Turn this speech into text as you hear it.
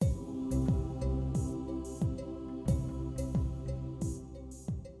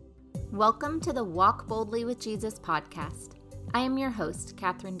Welcome to the Walk Boldly with Jesus podcast. I am your host,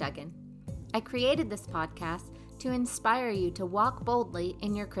 Katherine Duggan. I created this podcast to inspire you to walk boldly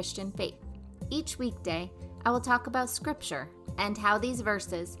in your Christian faith. Each weekday, I will talk about Scripture and how these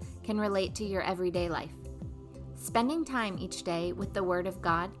verses can relate to your everyday life. Spending time each day with the Word of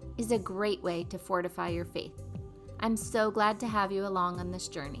God is a great way to fortify your faith. I'm so glad to have you along on this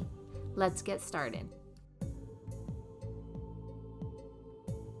journey. Let's get started.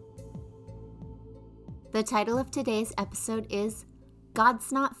 The title of today's episode is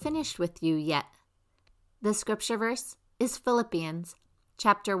God's Not Finished with You Yet. The scripture verse is Philippians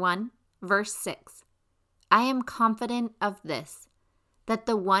chapter 1, verse 6. I am confident of this, that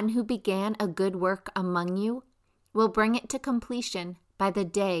the one who began a good work among you will bring it to completion by the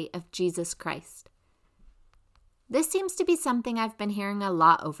day of Jesus Christ. This seems to be something I've been hearing a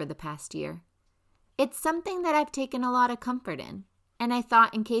lot over the past year. It's something that I've taken a lot of comfort in, and I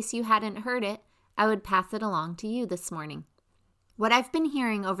thought in case you hadn't heard it, I would pass it along to you this morning. What I've been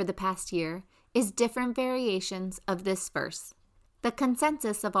hearing over the past year is different variations of this verse. The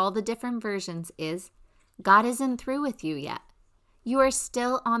consensus of all the different versions is, God isn't through with you yet. You are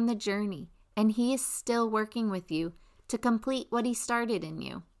still on the journey, and He is still working with you to complete what He started in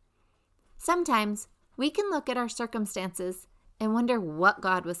you. Sometimes we can look at our circumstances and wonder what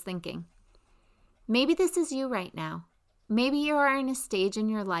God was thinking. Maybe this is you right now. Maybe you are in a stage in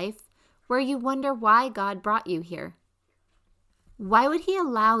your life where you wonder why God brought you here. Why would He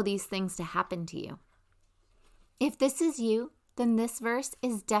allow these things to happen to you? If this is you, then this verse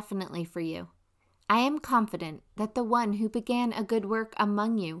is definitely for you. I am confident that the one who began a good work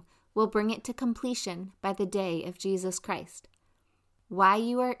among you will bring it to completion by the day of Jesus Christ. Why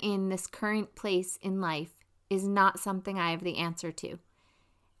you are in this current place in life is not something I have the answer to,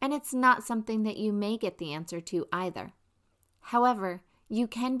 and it's not something that you may get the answer to either. However, you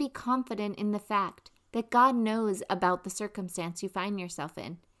can be confident in the fact that God knows about the circumstance you find yourself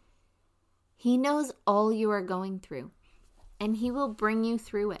in. He knows all you are going through, and He will bring you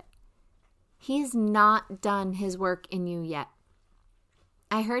through it. He has not done His work in you yet.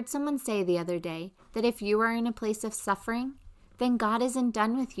 I heard someone say the other day that if you are in a place of suffering, then God isn't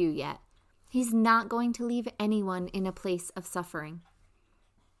done with you yet. He's not going to leave anyone in a place of suffering.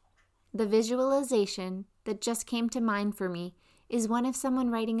 The visualization that just came to mind for me is one of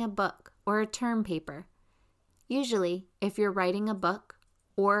someone writing a book or a term paper. Usually, if you're writing a book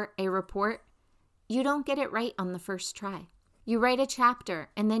or a report, you don't get it right on the first try. You write a chapter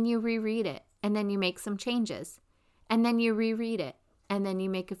and then you reread it and then you make some changes. And then you reread it and then you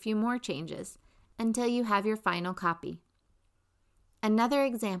make a few more changes until you have your final copy. Another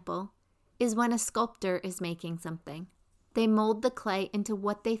example is when a sculptor is making something. They mold the clay into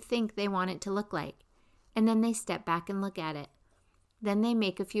what they think they want it to look like, and then they step back and look at it. Then they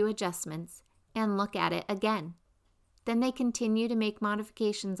make a few adjustments and look at it again. Then they continue to make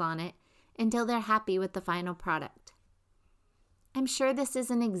modifications on it until they're happy with the final product. I'm sure this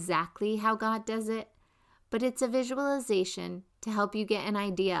isn't exactly how God does it, but it's a visualization to help you get an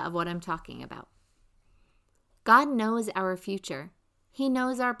idea of what I'm talking about. God knows our future. He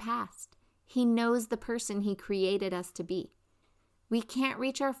knows our past. He knows the person He created us to be. We can't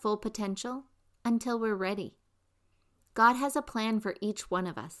reach our full potential until we're ready. God has a plan for each one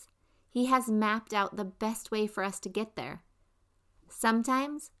of us. He has mapped out the best way for us to get there.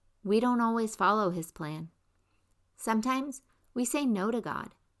 Sometimes we don't always follow His plan. Sometimes we say no to God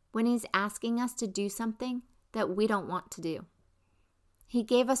when He's asking us to do something that we don't want to do. He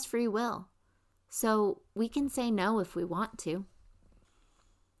gave us free will, so we can say no if we want to.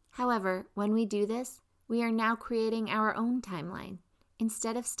 However, when we do this, we are now creating our own timeline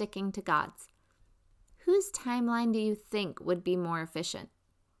instead of sticking to God's. Whose timeline do you think would be more efficient?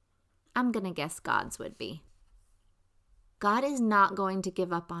 I'm going to guess God's would be. God is not going to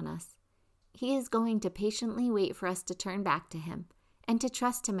give up on us. He is going to patiently wait for us to turn back to Him and to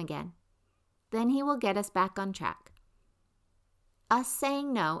trust Him again. Then He will get us back on track. Us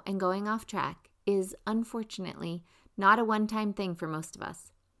saying no and going off track is, unfortunately, not a one-time thing for most of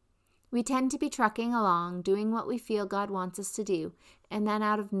us. We tend to be trucking along, doing what we feel God wants us to do, and then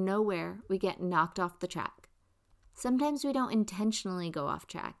out of nowhere, we get knocked off the track. Sometimes we don't intentionally go off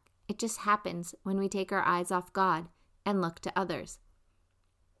track. It just happens when we take our eyes off God and look to others.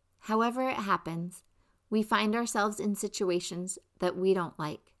 However it happens, we find ourselves in situations that we don't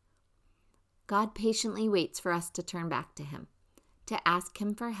like. God patiently waits for us to turn back to Him, to ask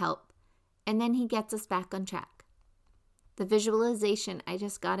Him for help, and then He gets us back on track. The visualization I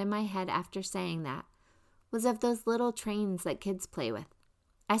just got in my head after saying that was of those little trains that kids play with.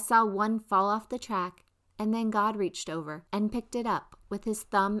 I saw one fall off the track and then God reached over and picked it up with his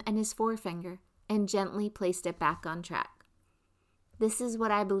thumb and his forefinger and gently placed it back on track. This is what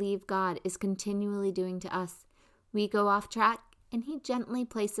I believe God is continually doing to us. We go off track, and he gently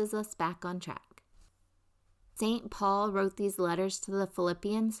places us back on track. St. Paul wrote these letters to the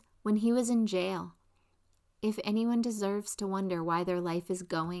Philippians when he was in jail. If anyone deserves to wonder why their life is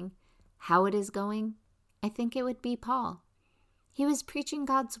going, how it is going, I think it would be Paul. He was preaching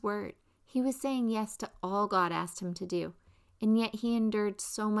God's word. He was saying yes to all God asked him to do, and yet he endured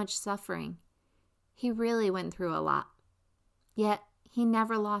so much suffering. He really went through a lot. Yet he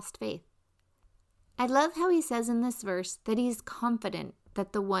never lost faith. I love how he says in this verse that he is confident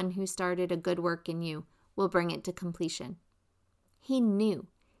that the one who started a good work in you will bring it to completion. He knew,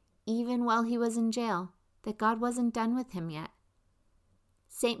 even while he was in jail, that God wasn't done with him yet.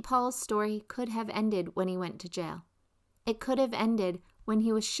 St. Paul's story could have ended when he went to jail. It could have ended when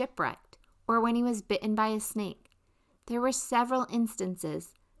he was shipwrecked or when he was bitten by a snake. There were several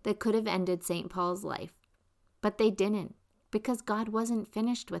instances that could have ended St. Paul's life, but they didn't because God wasn't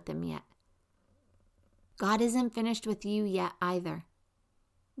finished with him yet. God isn't finished with you yet either.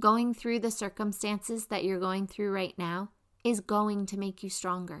 Going through the circumstances that you're going through right now is going to make you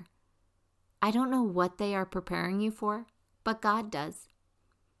stronger. I don't know what they are preparing you for, but God does.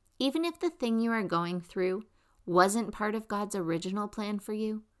 Even if the thing you are going through wasn't part of God's original plan for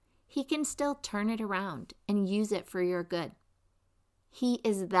you, he can still turn it around and use it for your good. He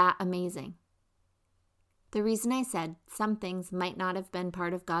is that amazing. The reason I said some things might not have been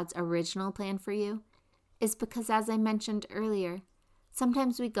part of God's original plan for you is because, as I mentioned earlier,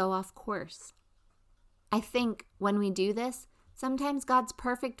 sometimes we go off course. I think when we do this, sometimes God's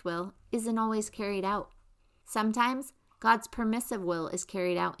perfect will isn't always carried out. Sometimes God's permissive will is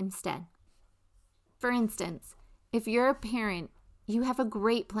carried out instead. For instance, if you're a parent, you have a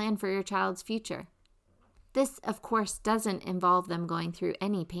great plan for your child's future. This, of course, doesn't involve them going through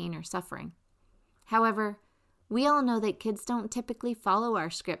any pain or suffering. However, we all know that kids don't typically follow our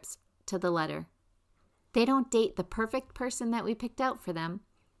scripts to the letter. They don't date the perfect person that we picked out for them.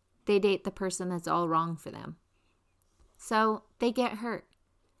 They date the person that's all wrong for them. So they get hurt.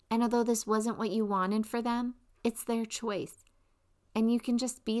 And although this wasn't what you wanted for them, it's their choice. And you can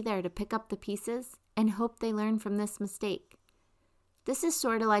just be there to pick up the pieces and hope they learn from this mistake. This is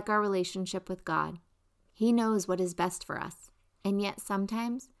sort of like our relationship with God. He knows what is best for us. And yet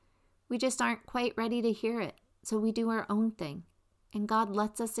sometimes we just aren't quite ready to hear it. So we do our own thing. And God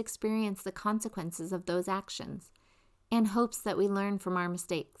lets us experience the consequences of those actions and hopes that we learn from our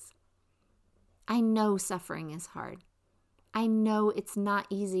mistakes. I know suffering is hard. I know it's not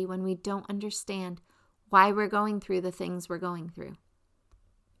easy when we don't understand why we're going through the things we're going through.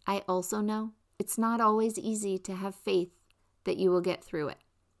 I also know it's not always easy to have faith that you will get through it.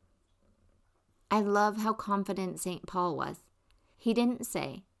 I love how confident St. Paul was. He didn't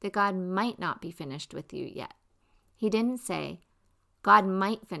say that God might not be finished with you yet. He didn't say God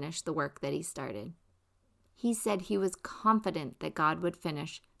might finish the work that he started. He said he was confident that God would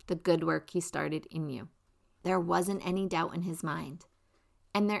finish the good work he started in you. There wasn't any doubt in his mind.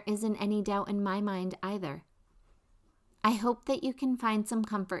 And there isn't any doubt in my mind either. I hope that you can find some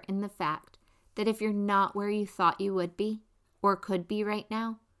comfort in the fact that if you're not where you thought you would be or could be right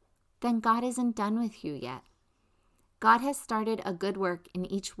now, then God isn't done with you yet. God has started a good work in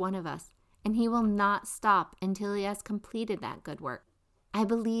each one of us, and he will not stop until he has completed that good work. I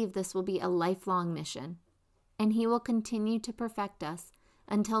believe this will be a lifelong mission, and he will continue to perfect us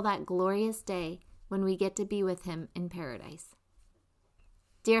until that glorious day when we get to be with him in paradise.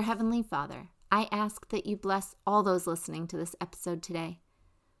 Dear Heavenly Father, I ask that you bless all those listening to this episode today.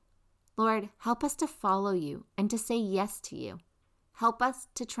 Lord, help us to follow you and to say yes to you. Help us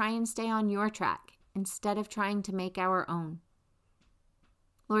to try and stay on your track instead of trying to make our own.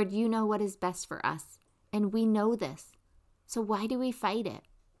 Lord, you know what is best for us, and we know this. So why do we fight it?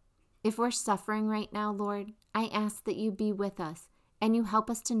 If we're suffering right now, Lord, I ask that you be with us and you help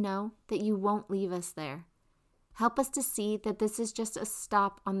us to know that you won't leave us there. Help us to see that this is just a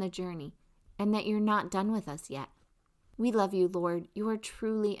stop on the journey and that you're not done with us yet. We love you, Lord. You are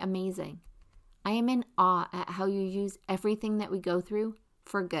truly amazing. I am in awe at how you use everything that we go through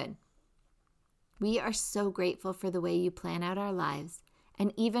for good. We are so grateful for the way you plan out our lives,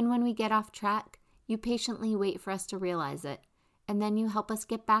 and even when we get off track, you patiently wait for us to realize it, and then you help us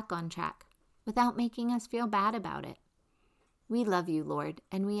get back on track without making us feel bad about it. We love you, Lord,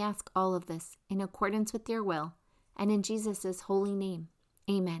 and we ask all of this in accordance with your will and in Jesus' holy name.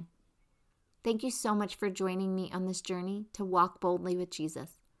 Amen. Thank you so much for joining me on this journey to walk boldly with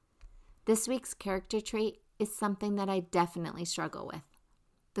Jesus. This week's character trait is something that I definitely struggle with.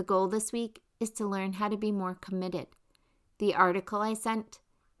 The goal this week is to learn how to be more committed. The article I sent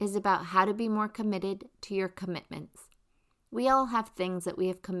is about how to be more committed to your commitments. We all have things that we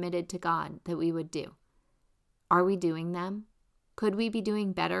have committed to God that we would do. Are we doing them? Could we be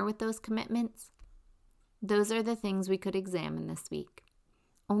doing better with those commitments? Those are the things we could examine this week.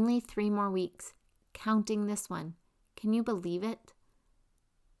 Only 3 more weeks, counting this one. Can you believe it?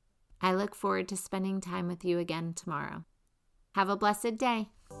 I look forward to spending time with you again tomorrow. Have a blessed day.